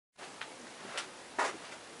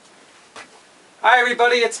Hi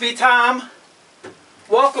everybody, it's me Tom.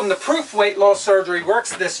 Welcome to Proof Weight Loss Surgery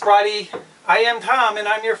Works this Friday. I am Tom and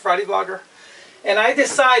I'm your Friday vlogger. And I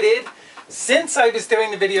decided, since I was doing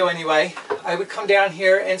the video anyway, I would come down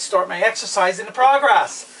here and start my exercise in the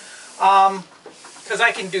progress. Because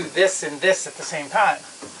I can do this and this at the same time.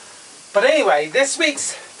 But anyway, this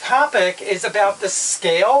week's topic is about the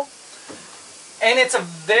scale. And it's a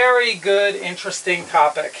very good, interesting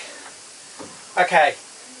topic. Okay,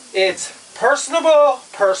 it's personable,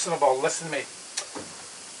 listen to me.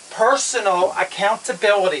 Personal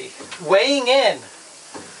accountability, weighing in.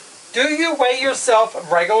 Do you weigh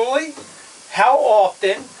yourself regularly? How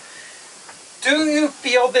often? Do you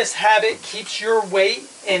feel this habit keeps your weight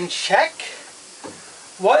in check?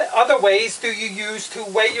 What other ways do you use to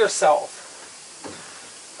weigh yourself?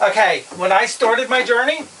 Okay, when I started my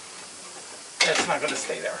journey, that's not going to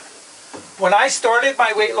stay there. When I started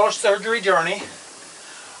my weight loss surgery journey,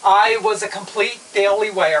 I was a complete daily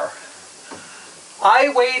weigher. I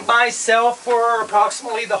weighed myself for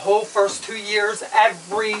approximately the whole first 2 years,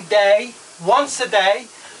 every day, once a day,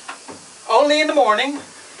 only in the morning.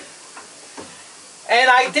 And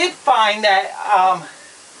I did find that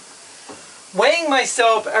weighing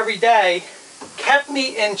myself every day kept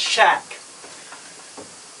me in check.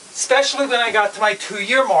 Especially when I got to my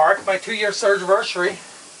 2-year mark, my 2-year surgery,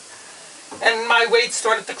 and my weight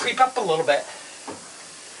started to creep up a little bit.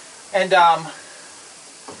 And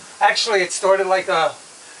actually it started like a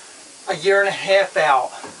year and a half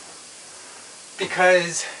out,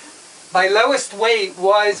 because my lowest weight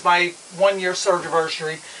was my 1-year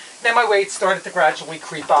surgery. Then my weight started to gradually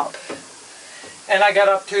creep up. And I got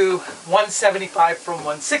up to 175 from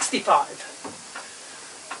 165.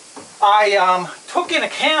 I took in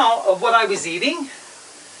account of what I was eating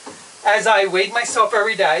as I weighed myself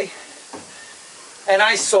every day. And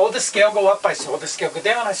I saw the scale go up, I saw the scale go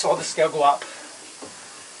down, I saw the scale go up.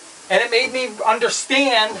 And it made me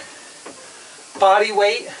understand body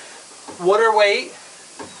weight, water weight,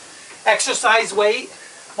 exercise weight.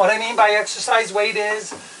 What I mean by exercise weight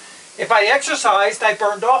is, if I exercised, I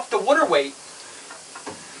burned off the water weight.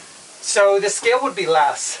 So the scale would be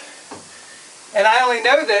less. And I only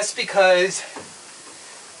know this because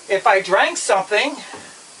if I drank something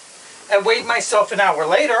and weighed myself an hour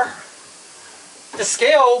later, the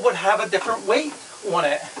scale would have a different weight on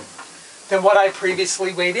it than what I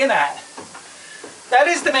previously weighed in at. That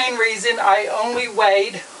is the main reason I only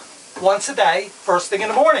weighed once a day, first thing in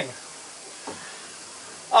the morning.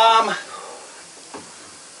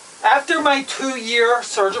 After my 2-year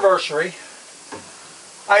surgery,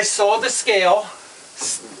 I saw the scale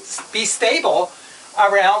be stable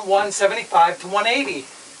around 175 to 180.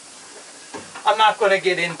 I'm not going to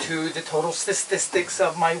get into the total statistics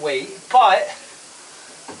of my weight, but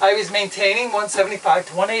I was maintaining 175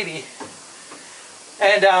 to 180.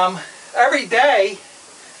 And every day,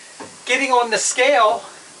 getting on the scale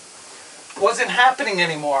wasn't happening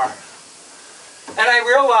anymore. And I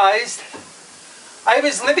realized I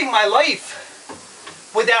was living my life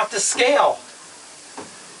without the scale.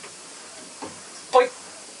 But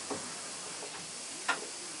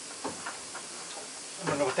I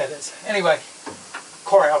don't know what that is. Anyway,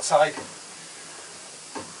 car outside.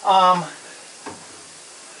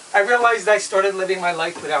 I realized I started living my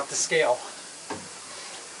life without the scale.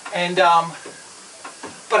 And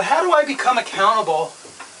but how do I become accountable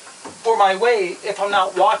for my weight if I'm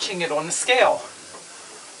not watching it on the scale?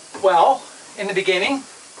 Well, in the beginning,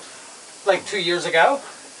 like 2 years ago,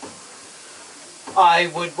 I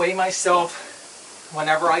would weigh myself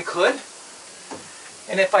whenever I could.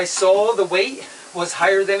 And if I saw the weight was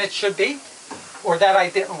higher than it should be, or that I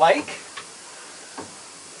didn't like,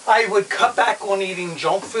 I would cut back on eating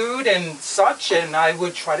junk food and such, and I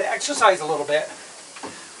would try to exercise a little bit.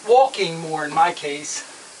 Walking more in my case.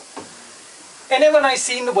 And then when I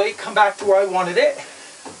seen the weight come back to where I wanted it,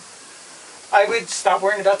 I would stop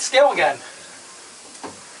worrying about the scale again.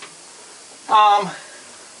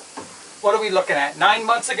 What are we looking at? 9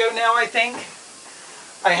 months ago now, I think,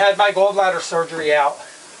 I had my gallbladder surgery out.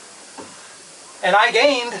 And I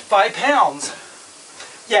gained 5 pounds.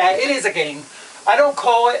 Yeah, it is a gain. I don't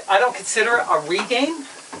consider it a regain,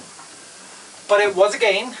 but it was a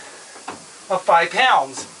gain of 5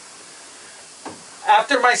 pounds.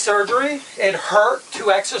 After my surgery, it hurt to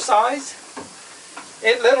exercise.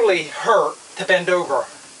 It literally hurt to bend over.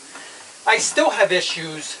 I still have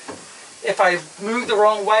issues. If I move the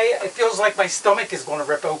wrong way, it feels like my stomach is going to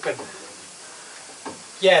rip open.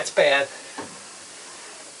 Yeah, it's bad.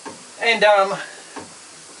 And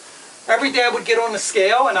every day I would get on the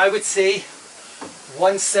scale and I would see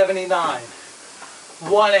 179,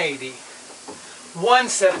 180,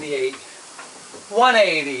 178,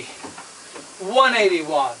 180,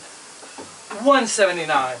 181,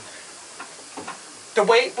 179. The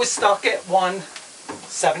weight was stuck at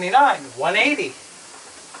 179, 180.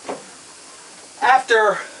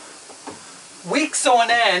 After weeks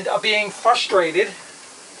on end of being frustrated,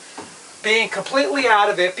 being completely out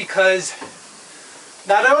of it, because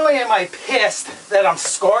not only am I pissed that I'm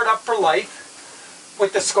scarred up for life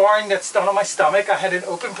with the scarring that's done on my stomach, I had an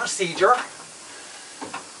open procedure,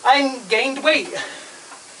 I gained weight,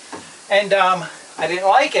 and I didn't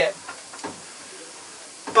like it.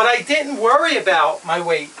 But I didn't worry about my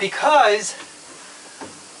weight because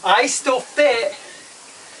I still fit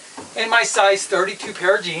in my size 32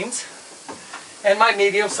 pair of jeans and my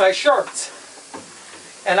medium-sized shirts.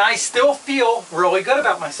 And I still feel really good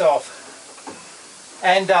about myself.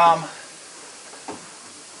 And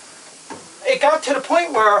it got to the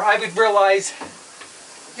point where I would realize,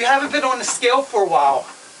 you haven't been on the scale for a while.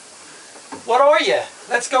 What are you?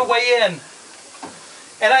 Let's go weigh in.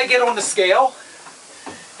 And I get on the scale,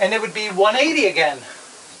 and it would be 180 again.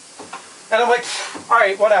 And I'm like, all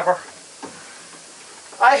right, whatever.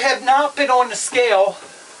 I have not been on the scale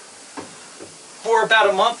for about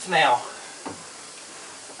a month now.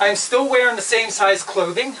 I'm still wearing the same size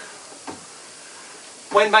clothing.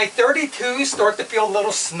 When my 32s start to feel a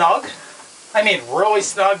little snug, I mean really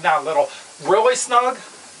snug, not little, really snug,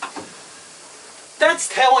 that's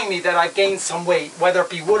telling me that I've gained some weight, whether it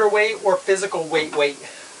be water weight or physical weight,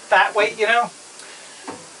 fat weight, you know.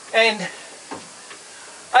 And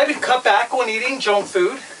I would cut back on eating junk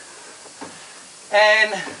food,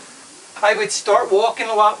 and I would start walking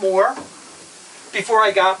a lot more before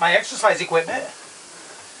I got my exercise equipment,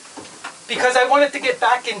 because I wanted to get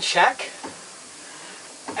back in check,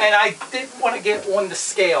 and I didn't want to get on the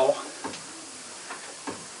scale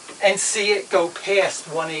and see it go past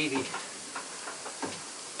 180.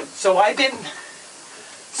 So I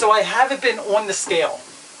haven't been on the scale.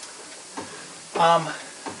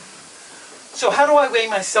 So how do I weigh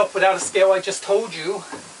myself without a scale? I just told you,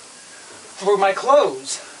 through my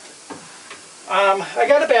clothes. I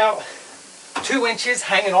got about 2 inches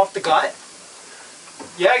hanging off the gut.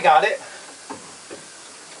 Yeah, I got it.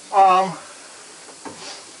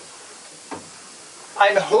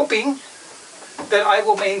 I'm hoping that I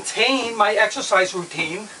will maintain my exercise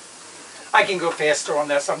routine. I can go faster on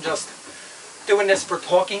this. I'm just doing this for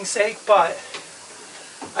talking's sake, but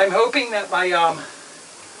I'm hoping that my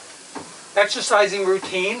exercising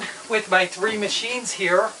routine with my 3 machines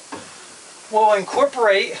here will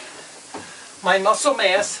incorporate my muscle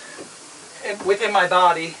mass within my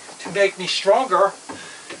body to make me stronger,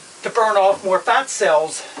 to burn off more fat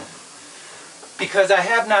cells, because I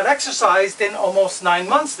have not exercised in almost 9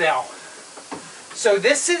 months now. So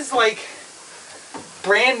this is like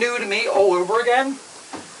brand new to me all over again.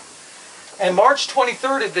 And March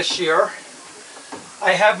 23rd of this year,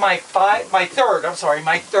 I have my third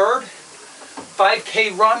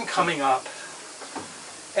 5K run coming up.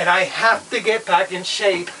 And I have to get back in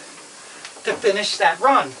shape to finish that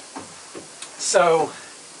run. So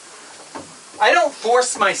I don't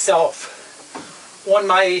force myself on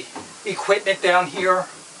my equipment down here.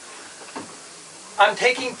 I'm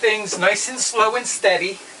taking things nice and slow and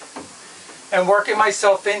steady and working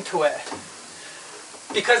myself into it.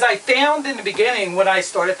 Because I found in the beginning, when I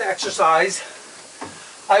started to exercise,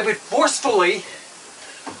 I would forcefully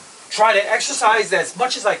try to exercise as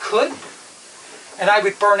much as I could, and I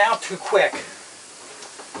would burn out too quick.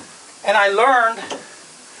 And I learned,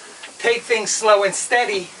 take things slow and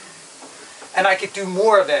steady, and I could do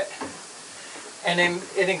more of it. And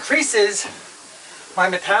it increases my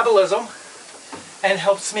metabolism and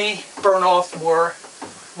helps me burn off more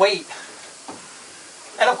weight.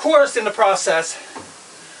 And of course, in the process,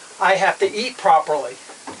 I have to eat properly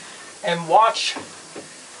and watch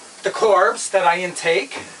the carbs that I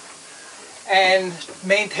intake and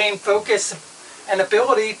maintain focus and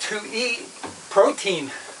ability to eat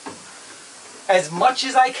protein as much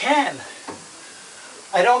as I can.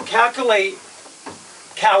 I don't calculate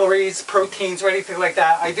calories, proteins, or anything like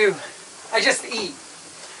that. I just eat.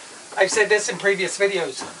 I've said this in previous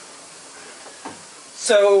videos.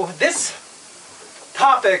 So this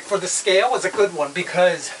topic for the scale is a good one,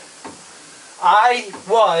 because I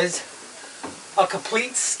was a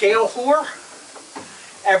complete scale whore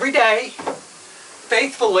every day,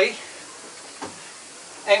 faithfully,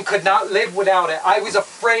 and could not live without it. I was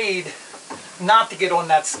afraid not to get on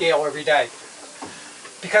that scale every day,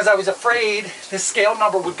 because I was afraid the scale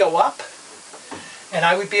number would go up and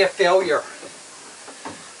I would be a failure.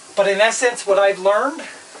 But in essence, what I've learned,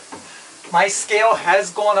 my scale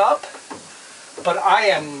has gone up, but I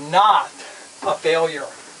am not a failure.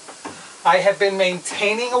 I have been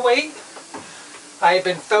maintaining a weight. I have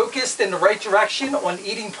been focused in the right direction on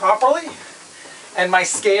eating properly, and my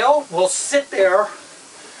scale will sit there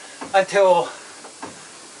until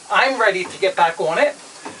I'm ready to get back on it.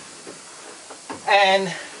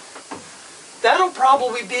 And that'll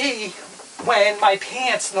probably be when my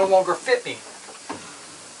pants no longer fit me,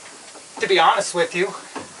 to be honest with you,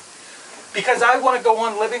 because I want to go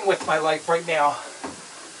on living with my life right now.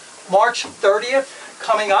 March 30th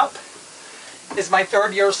coming up is my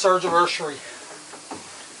 3rd year surge anniversary.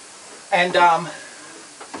 And I'm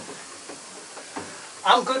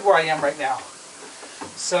good where I am right now.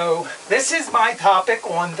 So this is my topic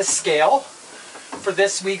on the scale for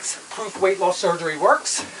this week's Proof Weight Loss Surgery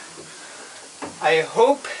Works. I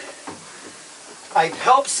hope I've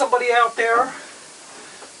helped somebody out there,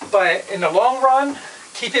 but in the long run,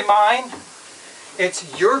 keep in mind,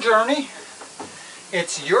 it's your journey,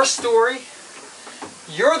 it's your story,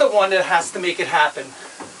 you're the one that has to make it happen.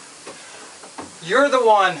 You're the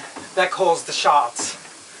one that calls the shots.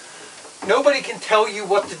 Nobody can tell you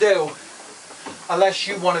what to do unless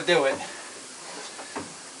you want to do it.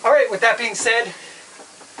 All right, with that being said,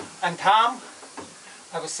 I'm Tom.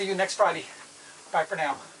 I will see you next Friday. Bye for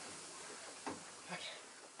now.